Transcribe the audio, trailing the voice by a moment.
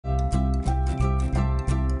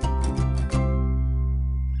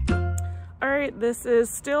right, this is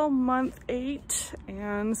still month 8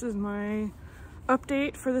 and this is my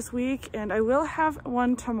update for this week, and I will have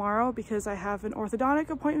one tomorrow because I have an orthodontic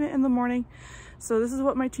appointment in the morning. So this is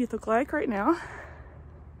what my teeth look like right now.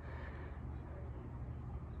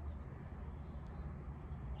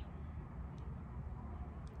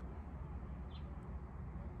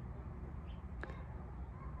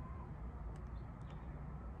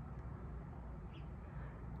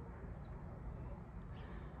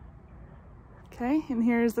 Okay, and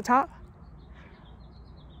here's the top.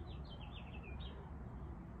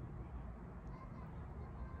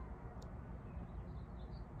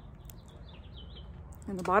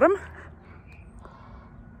 And the bottom.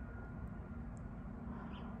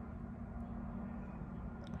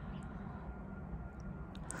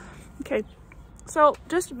 Okay, so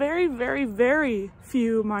just very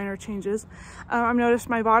few minor changes. I've noticed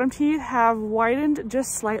my bottom teeth have widened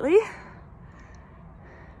just slightly.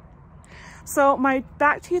 So my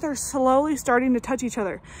back teeth are slowly starting to touch each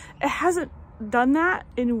other. It hasn't done that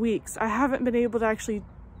in weeks. I haven't been able to actually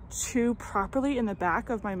chew properly in the back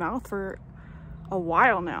of my mouth for a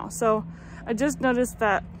while now. So I just noticed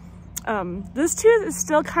that this tooth is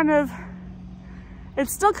still kind of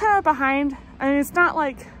behind. I mean, it's not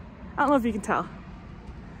like, I don't know if you can tell.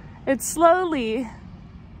 It's slowly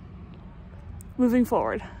moving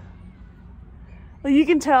forward. Like you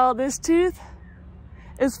can tell this tooth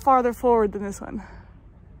is farther forward than this one.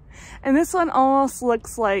 And this one almost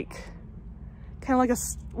looks like, kind of like a,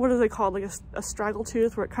 what are they called? Like a straggle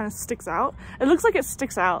tooth where it kind of sticks out. It looks like it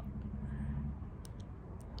sticks out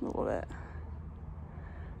a little bit.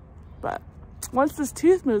 But once this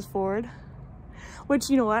tooth moves forward,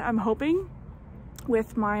 which, you know what, I'm hoping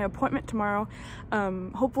with my appointment tomorrow,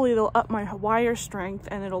 hopefully they'll up my wire strength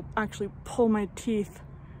and it'll actually pull my teeth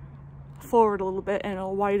forward a little bit and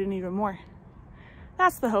it'll widen even more.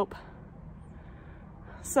 That's the hope.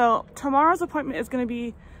 So tomorrow's appointment is going to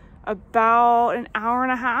be about an hour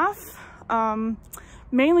and a half,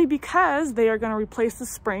 mainly because they are going to replace the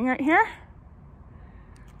spring right here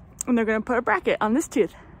and they're going to put a bracket on this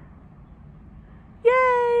tooth.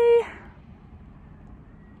 Yay!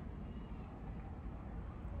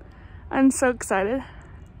 I'm so excited.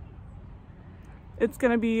 It's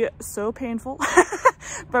going to be so painful,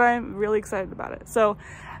 but I'm really excited about it. So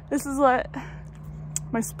this is what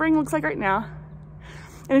my spring looks like right now.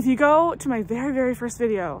 And if you go to my very first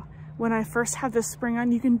video, when I first had this spring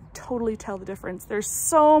on, you can totally tell the difference. There's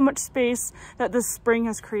so much space that this spring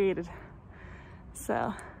has created.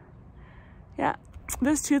 So yeah,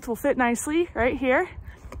 this tooth will fit nicely right here.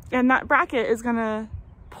 And that bracket is gonna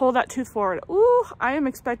pull that tooth forward. Ooh, I am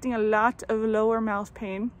expecting a lot of lower mouth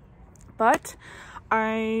pain, but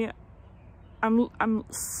I'm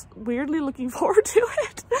weirdly looking forward to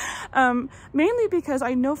it. Mainly because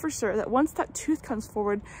I know for sure that once that tooth comes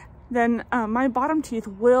forward, then my bottom teeth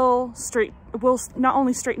will not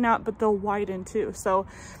only straighten out, but they'll widen too. So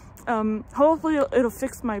hopefully it'll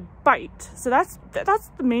fix my bite. So that's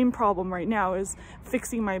the main problem right now, is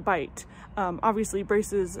fixing my bite. Obviously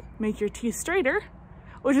braces make your teeth straighter,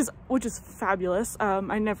 which is fabulous.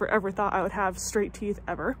 I never ever thought I would have straight teeth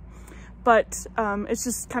ever. But it's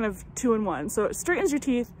just kind of 2 in 1. So it straightens your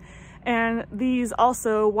teeth, and these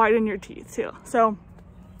also widen your teeth too. So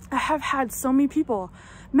I have had so many people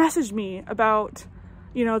message me about,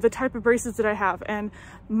 you know, the type of braces that I have, and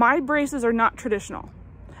my braces are not traditional.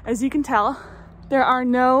 As you can tell, there are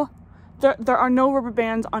no rubber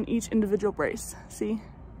bands on each individual brace. See?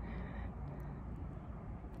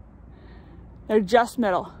 They're just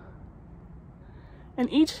metal. And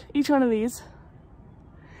each one of these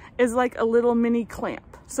is like a little mini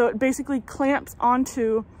clamp. So it basically clamps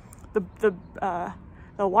onto the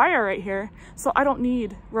wire right here. So I don't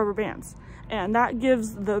need rubber bands. And that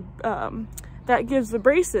gives the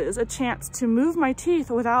braces a chance to move my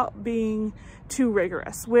teeth without being too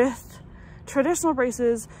rigorous. With traditional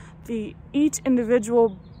braces, each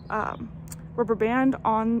individual rubber band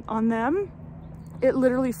on them, it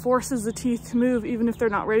literally forces the teeth to move even if they're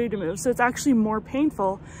not ready to move. So it's actually more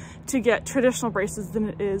painful to get traditional braces than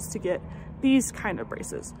it is to get these kind of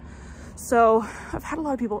braces. So I've had a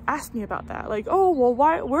lot of people ask me about that. Like, oh, well,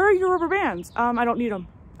 where are your rubber bands? I don't need them.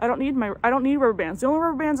 I don't need rubber bands. The only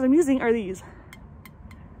rubber bands that I'm using are these.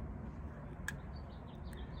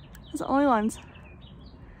 Those are the only ones.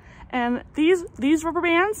 And these rubber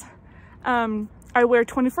bands, I wear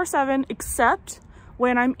 24/7 except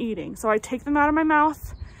when I'm eating. So I take them out of my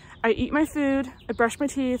mouth, I eat my food, I brush my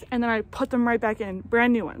teeth, and then I put them right back in,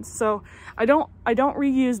 brand new ones. So I don't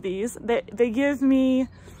reuse these. They give me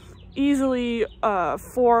easily 4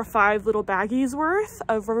 or 5 little baggies worth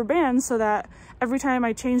of rubber bands, so that every time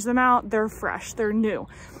I change them out, they're fresh, they're new.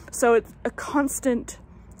 So it's a constant,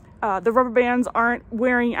 the rubber bands aren't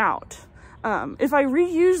wearing out. If I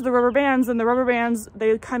reuse the rubber bands, then the rubber bands,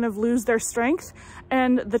 they kind of lose their strength,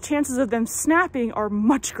 and the chances of them snapping are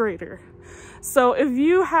much greater. So if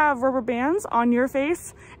you have rubber bands on your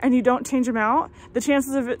face and you don't change them out, the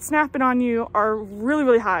chances of it snapping on you are really,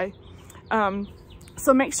 really high.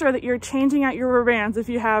 So make sure that you're changing out your rubber bands if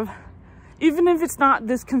you have, even if it's not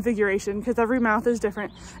this configuration, because every mouth is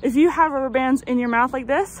different. If you have rubber bands in your mouth like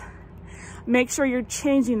this, make sure you're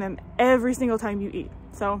changing them every single time you eat.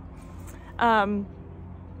 So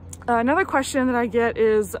another question that I get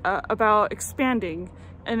is about expanding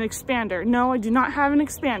an expander. No, I do not have an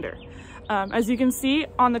expander. As you can see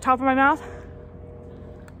on the top of my mouth,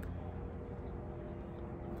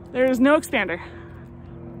 there is no expander.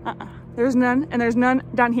 There's none, and there's none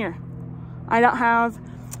down here. I don't have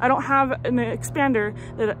an expander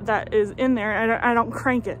that is in there. I don't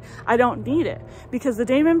crank it. I don't need it, because the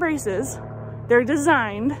Damon braces, they're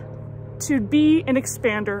designed to be an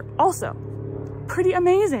expander also. Pretty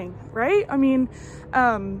amazing, right? I mean,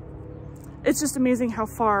 it's just amazing how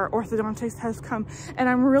far orthodontics has come, and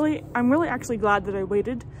I'm really actually glad that I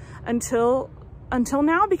waited until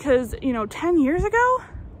now, because, you know, 10 years ago,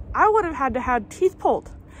 I would have had to have teeth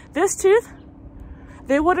pulled. This tooth,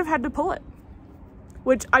 they would have had to pull it,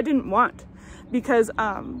 which I didn't want, because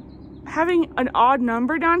having an odd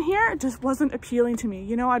number down here just wasn't appealing to me.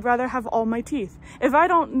 You know, I'd rather have all my teeth. If I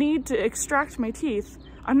don't need to extract my teeth,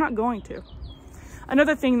 I'm not going to.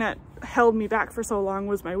 Another thing that held me back for so long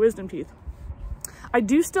was my wisdom teeth. I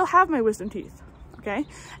do still have my wisdom teeth, okay?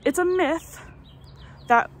 It's a myth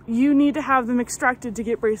that you need to have them extracted to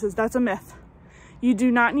get braces. That's a myth. You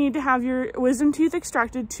do not need to have your wisdom teeth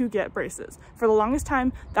extracted to get braces. For the longest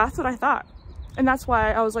time, that's what I thought. And that's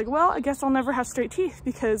why I was like, well, I guess I'll never have straight teeth,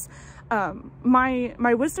 because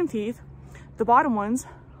my wisdom teeth, the bottom ones,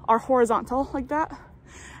 are horizontal like that.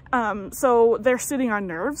 So they're sitting on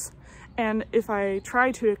nerves. And if I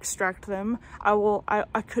try to extract them,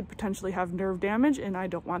 I could potentially have nerve damage, and I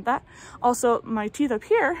don't want that. Also, my teeth up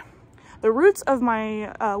here, the roots of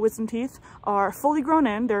my wisdom teeth are fully grown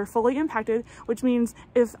in, they're fully impacted, which means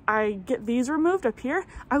if I get these removed up here,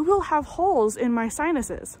 I will have holes in my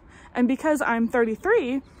sinuses. And because I'm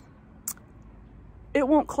 33, it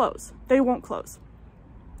won't close. They won't close.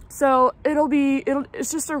 So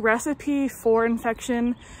it's just a recipe for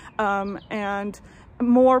infection, and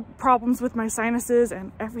more problems with my sinuses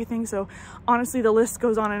and everything. So honestly, the list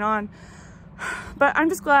goes on and on. But I'm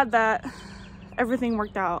just glad that everything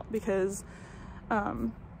worked out, because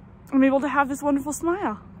I'm able to have this wonderful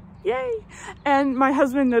smile. Yay! And my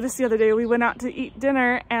husband noticed the other day, we went out to eat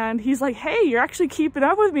dinner, and he's like, hey, you're actually keeping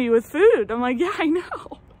up with me with food. I'm like, yeah, I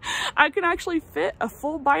know. I can actually fit a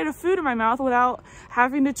full bite of food in my mouth without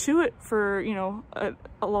having to chew it for, you know,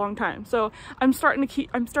 a long time. So I'm starting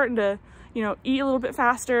to, you know, eat a little bit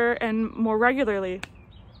faster and more regularly.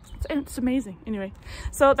 It's amazing. Anyway,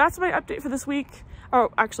 so that's my update for this week. Oh,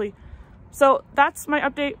 actually, so that's my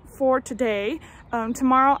update for today.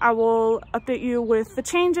 Tomorrow I will update you with the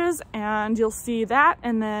changes, and you'll see that,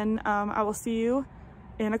 and then I will see you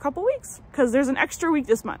in a couple weeks, because there's an extra week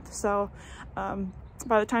this month. So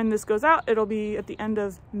by the time this goes out, it'll be at the end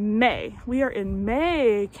of May. We are in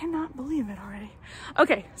May. Cannot believe it already.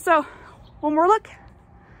 Okay, so one more look.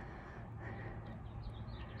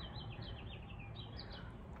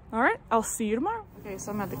 All right, I'll see you tomorrow. Okay,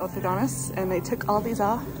 so I'm at the orthodontist, and they took all these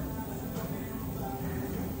off.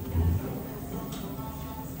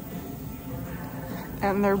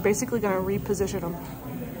 And they're basically gonna reposition them.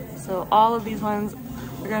 So all of these ones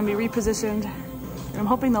are gonna be repositioned, and I'm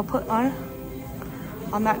hoping they'll put on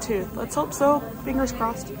that tooth. Let's hope so, fingers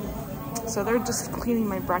crossed. So they're just cleaning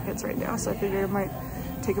my brackets right now, so I figured I might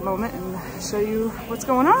take a moment and show you what's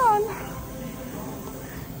going on.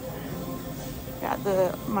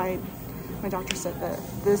 Yeah, my doctor said that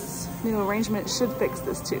this new arrangement should fix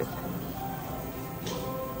this tooth.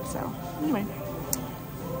 So anyway,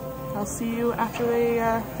 I'll see you after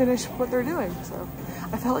they finish what they're doing. So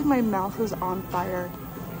I felt like my mouth was on fire,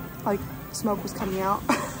 like smoke was coming out.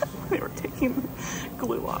 They were taking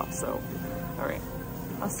glue off. So all right,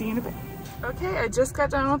 I'll see you in a bit. Okay, I just got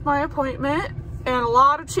done with my appointment, and a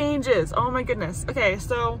lot of changes. Oh my goodness. Okay,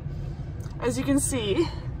 so as you can see,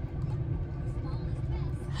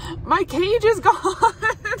 my cage is gone.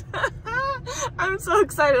 I'm so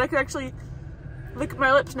excited. I can actually lick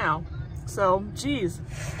my lips now. So, geez.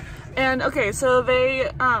 And okay, so they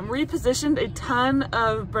repositioned a ton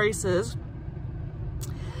of braces,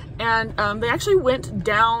 And they actually went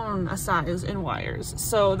down a size in wires,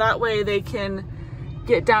 so that way they can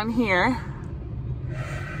get down here.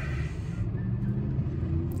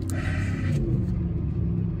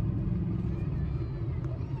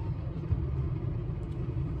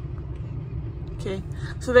 Okay,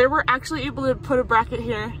 so they were actually able to put a bracket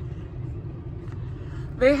here.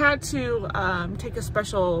 They had to take a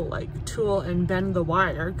special like tool and bend the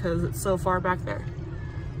wire because it's so far back there.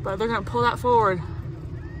 But they're gonna pull that forward.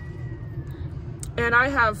 And I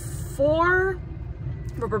have 4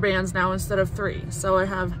 rubber bands now instead of 3. So I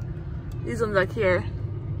have these ones back here.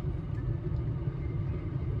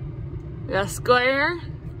 Yeah, square,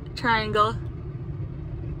 triangle,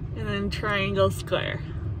 and then triangle, square.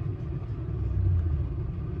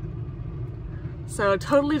 So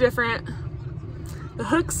totally different. The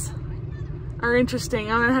hooks are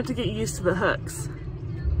interesting. I'm gonna have to get used to the hooks.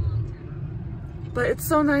 But it's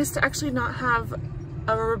so nice to actually not have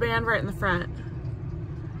a rubber band right in the front.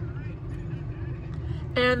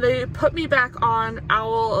 And they put me back on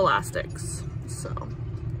owl elastics. So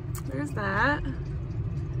there's that.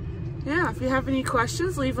 Yeah, if you have any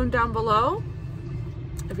questions, leave them down below.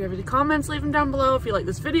 If you have any comments, leave them down below. If you like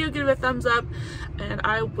this video, give it a thumbs up. And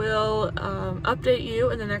I will update you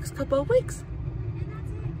in the next couple of weeks.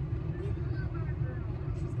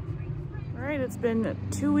 All right, it's been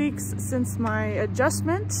 2 weeks since my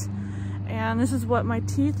adjustment. And this is what my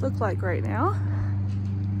teeth look like right now.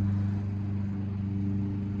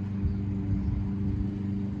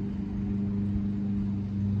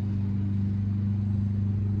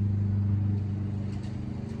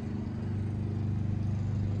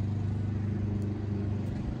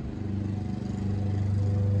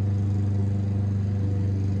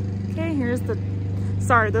 Here's the,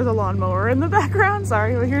 sorry, there's a lawnmower in the background,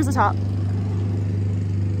 sorry, but here's the top.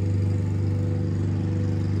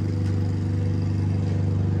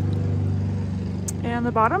 And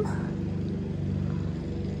the bottom.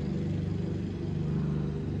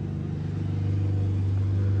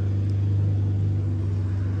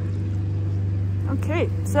 Okay,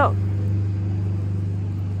 so,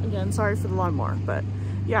 again, sorry for the lawnmower, but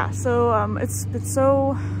yeah, so it's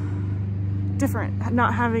so different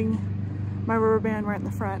not having my rubber band right in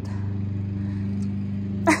the front.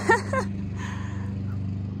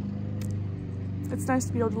 It's nice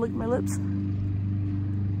to be able to lick my lips.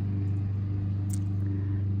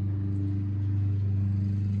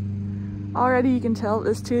 Already you can tell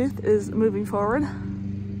this tooth is moving forward.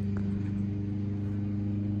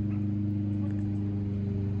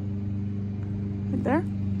 Right there.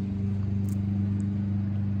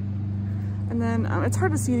 And then it's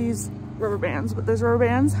hard to see these rubber bands, but there's rubber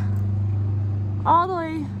bands all the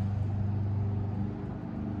way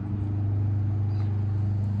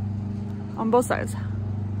on both sides.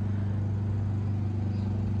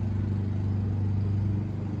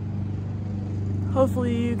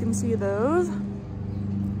 Hopefully you can see those.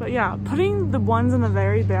 But yeah, putting the ones in the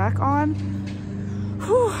very back on,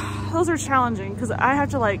 whew, those are challenging because I have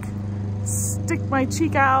to like stick my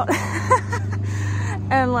cheek out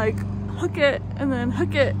and like hook it and then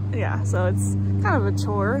hook it. Yeah, so it's kind of a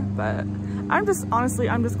chore, but I'm just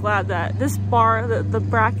glad that this bar, the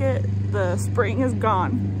bracket, the spring is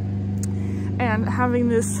gone. And having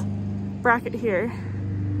this bracket here,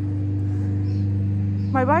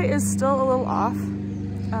 my bite is still a little off.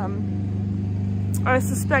 I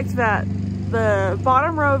suspect that the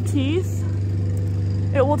bottom row of teeth,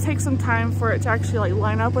 it will take some time for it to actually like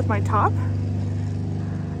line up with my top.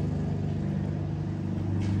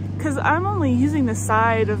 Because I'm only using the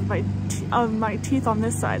side of my teeth on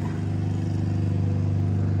this side.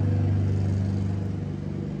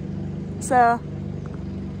 So,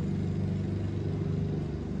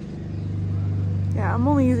 yeah, I'm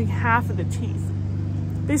only using half of the teeth.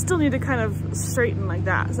 They still need to kind of straighten like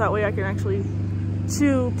that, so that way I can actually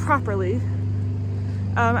chew properly.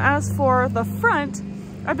 As for the front,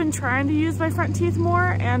 I've been trying to use my front teeth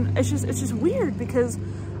more, and it's just weird because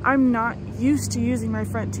I'm not used to using my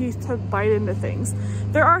front teeth to bite into things.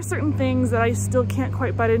 There are certain things that I still can't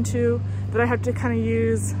quite bite into that I have to kind of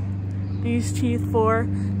use these teeth for,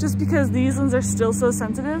 just because these ones are still so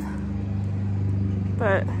sensitive.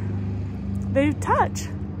 But they touch.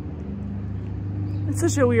 It's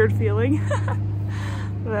such a weird feeling.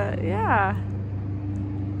 But yeah.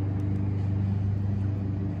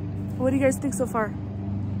 What do you guys think so far?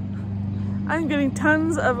 I'm getting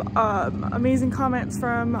tons of amazing comments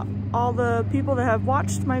from all the people that have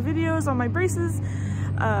watched my videos on my braces.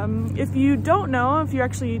 If you don't know, if you're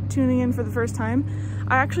actually tuning in for the first time,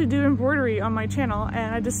 I actually do embroidery on my channel,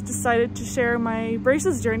 and I just decided to share my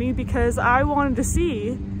braces journey because I wanted to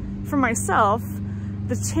see for myself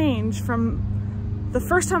the change from the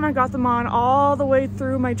first time I got them on all the way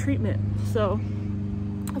through my treatment. So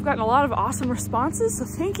I've gotten a lot of awesome responses, so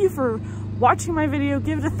thank you for watching my video.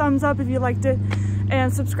 Give it a thumbs up if you liked it,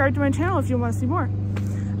 and subscribe to my channel if you want to see more.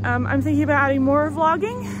 I'm thinking about adding more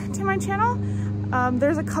vlogging to my channel.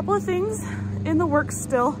 There's a couple of things in the works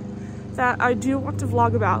still that I do want to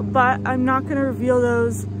vlog about, but I'm not going to reveal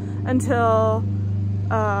those until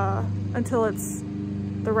it's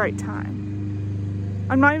the right time.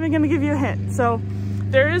 I'm not even going to give you a hint. So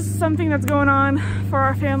there is something that's going on for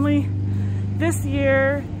our family this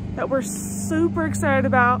year that we're super excited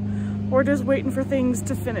about. We're just waiting for things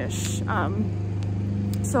to finish.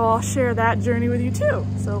 So I'll share that journey with you too.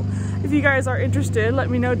 So if you guys are interested, let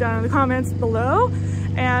me know down in the comments below.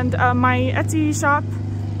 And my Etsy shop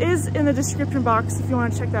is in the description box if you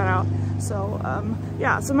want to check that out. So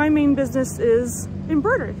yeah, so my main business is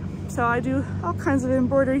embroidery. So I do all kinds of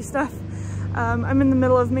embroidery stuff. I'm in the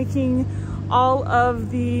middle of making all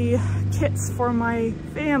of the kits for my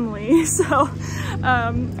family. So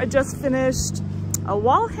I just finished a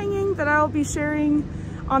wall hanging that I'll be sharing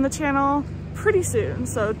on the channel pretty soon.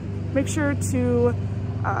 So make sure to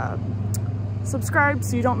subscribe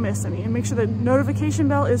so you don't miss any, and make sure the notification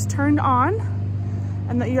bell is turned on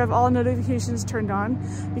and that you have all notifications turned on,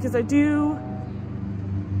 because I do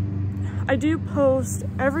post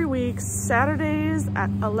every week Saturdays at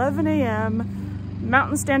 11 a.m.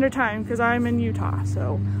 Mountain Standard Time, because I'm in Utah.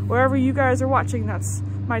 So wherever you guys are watching, that's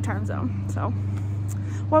my time zone. So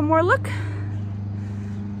one more look.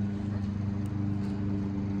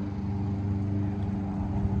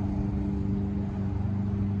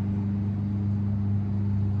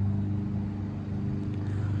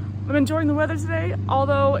 I'm enjoying the weather today,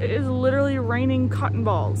 although it is literally raining cotton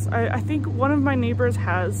balls. I think one of my neighbors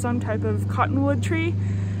has some type of cottonwood tree,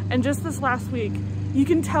 and just this last week, you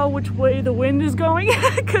can tell which way the wind is going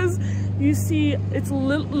because you see it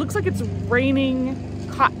looks like it's raining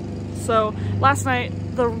cotton. So last night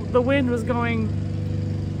the wind was going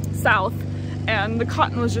south and the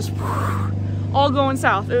cotton was just all going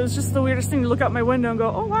south. It was just the weirdest thing to look out my window and go,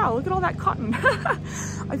 oh wow, look at all that cotton.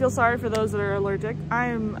 I feel sorry for those that are allergic.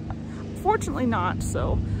 I'm fortunately not,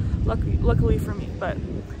 so luckily for me. But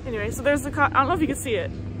anyway, so there's the cotton. I don't know if you can see it.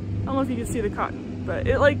 I don't know if you can see the cotton, but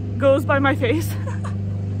it like goes by my face.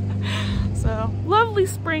 So lovely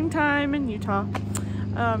springtime in Utah.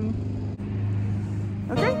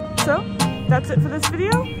 Okay, so that's it for this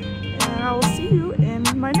video, and I will see you in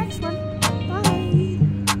my next one.